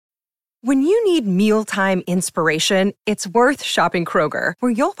When you need mealtime inspiration, it's worth shopping Kroger,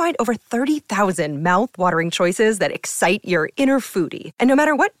 where you'll find over 30,000 mouth-watering choices that excite your inner foodie. And no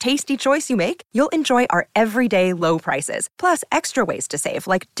matter what tasty choice you make, you'll enjoy our everyday low prices, plus extra ways to save,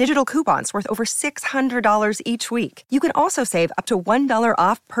 like digital coupons worth over $600 each week. You can also save up to $1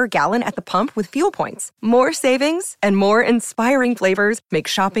 off per gallon at the pump with fuel points. More savings and more inspiring flavors make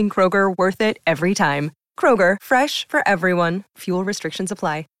shopping Kroger worth it every time. Kroger, fresh for everyone. Fuel restrictions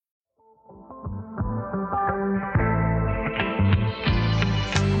apply.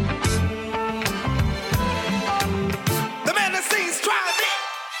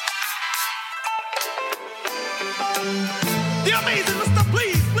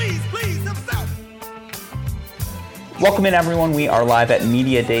 Welcome in, everyone. We are live at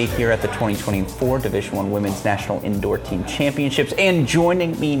Media Day here at the 2024 Division I Women's National Indoor Team Championships. And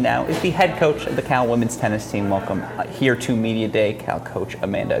joining me now is the head coach of the Cal women's tennis team. Welcome here to Media Day, Cal coach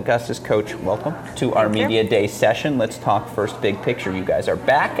Amanda Augustus. Coach, welcome to our Media Day session. Let's talk first big picture. You guys are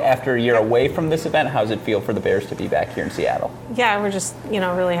back after a year away from this event. How does it feel for the Bears to be back here in Seattle? Yeah, we're just,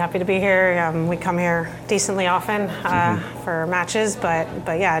 really happy to be here. We come here decently often for matches, but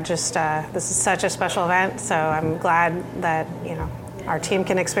yeah, just this is such a special event, so I'm glad that our team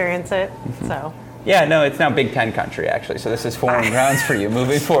can experience it. So yeah, no, it's now Big Ten country actually, so this is foreign grounds for you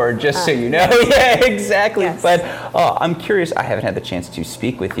moving forward, just so you know. Yeah, exactly. Yes. But I'm curious, I haven't had the chance to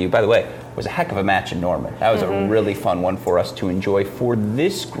speak with you. By the way, it was a heck of a match in Norman. That was a really fun one for us to enjoy. For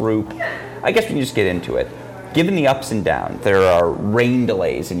this group, I guess we can just get into it. Given the ups and downs, there are rain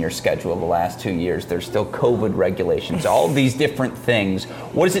delays in your schedule the last 2 years. There's still COVID regulations, all these different things.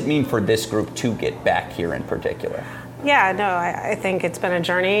 What does it mean for this group to get back here in particular? Yeah, no, I think it's been a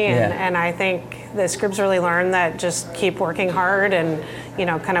journey, and I think this group's really learned that just keep working hard and,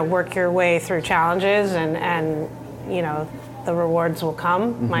 kind of work your way through challenges and the rewards will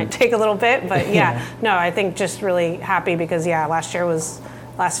come. Might take a little bit, but no, I think just really happy because, last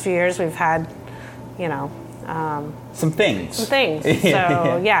few years we've had, some things. So,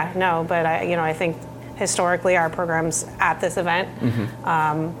 but I think historically our program's at this event.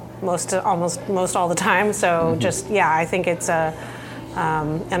 Most all the time. So I think it's an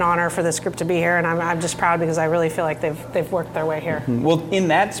honor for this group to be here, and I'm just proud because I really feel like they've worked their way here. Well, in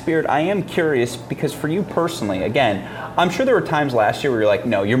that spirit, I am curious because for you personally, again, I'm sure there were times last year where you're like,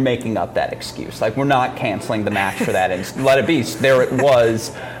 no, you're making up that excuse. Like, we're not canceling the match for that, and let it be. There it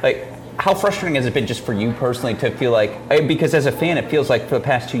was. Like, how frustrating has it been just for you personally to feel like, because as a fan, it feels like for the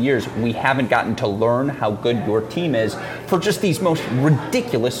past 2 years, we haven't gotten to learn how good your team is for just these most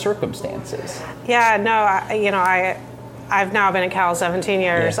ridiculous circumstances? Yeah, no, I've now been at Cal 17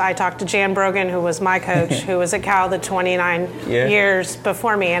 years. Yeah. I talked to Jan Brogan, who was my coach, who was at Cal the 29 years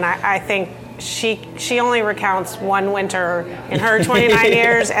before me, and I think she only recounts one winter in her 29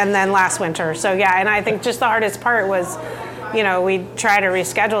 years and then last winter. So yeah, and I think just the hardest part was, we'd try to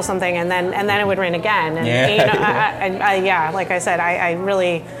reschedule something and then it would rain again. And like I said, I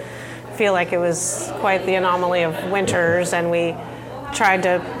really feel like it was quite the anomaly of winters, and we tried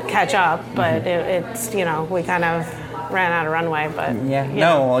to catch up, but it's we kind of ran out of runway. But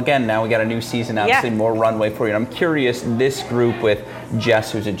again, now we got a new season, obviously more runway for you. And I'm curious, this group with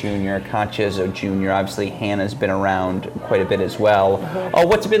Jess, who's a junior, Katya is a junior, obviously Hannah's been around quite a bit as well.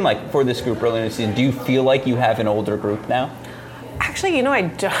 What's it been like for this group early in the season? Do you feel like you have an older group now? Actually, I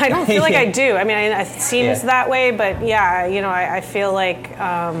don't feel like I do. I mean, it seems that way, but I feel like,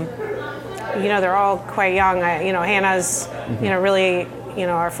 they're all quite young. Hannah's, really,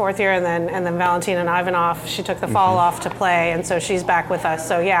 our fourth year, and then Valentina and Ivanov, she took the fall off to play, and so she's back with us.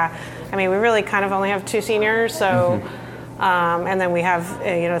 So we really kind of only have two seniors, so, and then we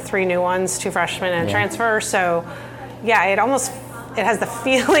have, three new ones, two freshmen and a transfer. So, it has the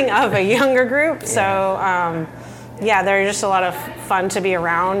feeling of a younger group. So, they're just a lot of fun to be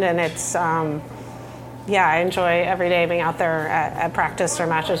around, and it's, I enjoy every day being out there at practice or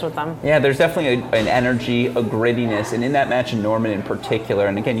matches with them. Yeah, there's definitely an energy, a grittiness, and in that match in Norman in particular,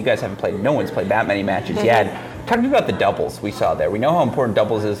 and again, you guys haven't played, no one's played that many matches yet. Talk to me about the doubles we saw there. We know how important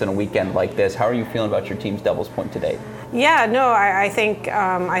doubles is in a weekend like this. How are you feeling about your team's doubles point to date? Yeah, no, I think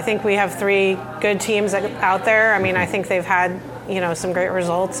we have three good teams out there. I mean, I think they've had some great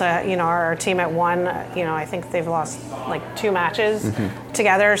results. Our team at one, I think they've lost like two matches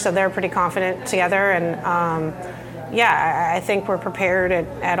together, so they're pretty confident together. And I think we're prepared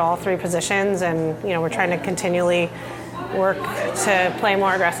at all three positions, and we're trying to continually work to play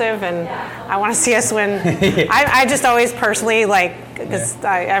more aggressive, and I want to see us win. I just always personally because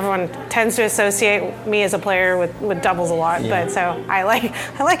everyone tends to associate me as a player with doubles a lot, but so I like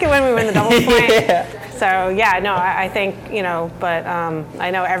it when we win the doubles point. So yeah, no, I think, but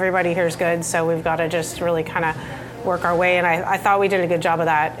I know everybody here is good, so we've got to just really kind of work our way, and I thought we did a good job of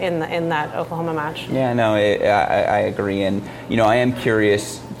that in that Oklahoma match. Yeah, no, I agree, and I am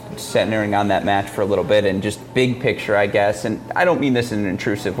curious, centering on that match for a little bit, and just big picture, I guess, and I don't mean this in an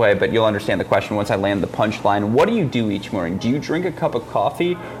intrusive way, but you'll understand the question once I land the punchline. What do you do each morning? Do you drink a cup of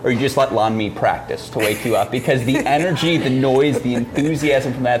coffee, or you just let Lon Me practice to wake you up? Because the energy, the noise, the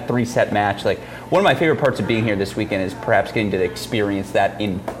enthusiasm from that 3-set match, one of my favorite parts of being here this weekend is perhaps getting to experience that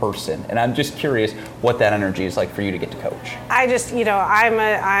in person. And I'm just curious what that energy is like for you to get to coach. I just,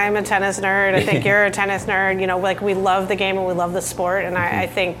 I'm a tennis nerd. I think you're a tennis nerd. We love the game and we love the sport. And I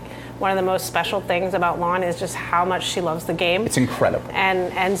think one of the most special things about Lon is just how much she loves the game. It's incredible.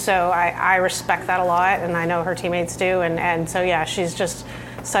 And so I respect that a lot, and I know her teammates do. And so, yeah, she's just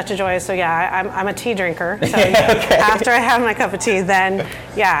such a joy. So, yeah, I'm a tea drinker. So okay. After I have my cup of tea, then,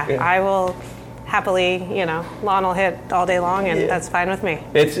 I will happily, Lon will hit all day long, and that's fine with me.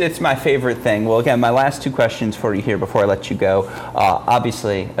 It's my favorite thing. Well, again, my last 2 questions for you here before I let you go.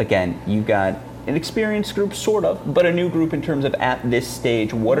 Obviously, again, you got an experienced group, sort of, but a new group in terms of at this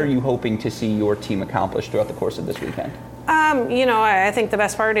stage. What are you hoping to see your team accomplish throughout the course of this weekend? I think the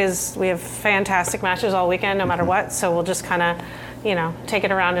best part is we have fantastic matches all weekend, no matter what. So we'll just kind of, take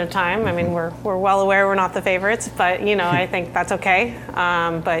it around in time. I mean, we're well aware we're not the favorites, but I think that's okay.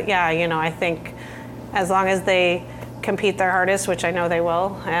 But yeah, I think as long as they compete their hardest, which I know they will,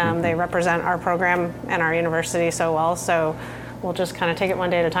 they represent our program and our university so well. So we'll just kind of take it one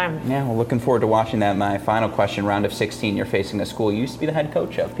day at a time. Yeah, well, looking forward to watching that. My final question, round of 16, you're facing a school you used to be the head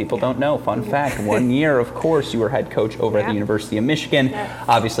coach of. People don't know. Fun fact, 1 year, of course, you were head coach over at the University of Michigan. Yeah.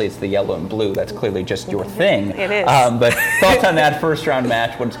 Obviously, it's the yellow and blue. That's clearly just your thing. It is. But thoughts on that first round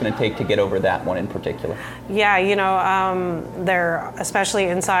match, what it's going to take to get over that one in particular? Yeah, they're, especially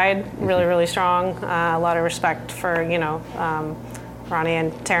inside, really, really strong. A lot of respect for, Ronnie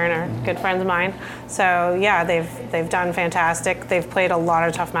and Taryn are good friends of mine. So yeah, they've done fantastic. They've played a lot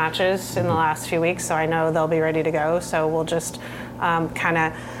of tough matches in the last few weeks, so I know they'll be ready to go. So we'll just kind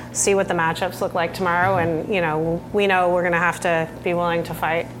of see what the matchups look like tomorrow, and we know we're going to have to be willing to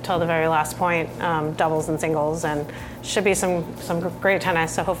fight till the very last point, doubles and singles, and should be some great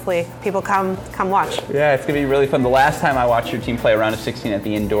tennis. So hopefully people come watch. Yeah, it's going to be really fun. The last time I watched your team play a round of 16 at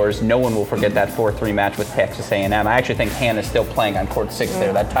the indoors, no one will forget that 4-3 match with Texas A&M. I actually think Hannah's still playing on court 6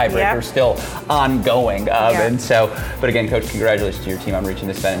 there. That tiebreaker is still ongoing. And so, but again, Coach, congratulations to your team on reaching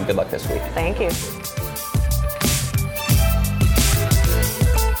this event, and good luck this week. Thank you.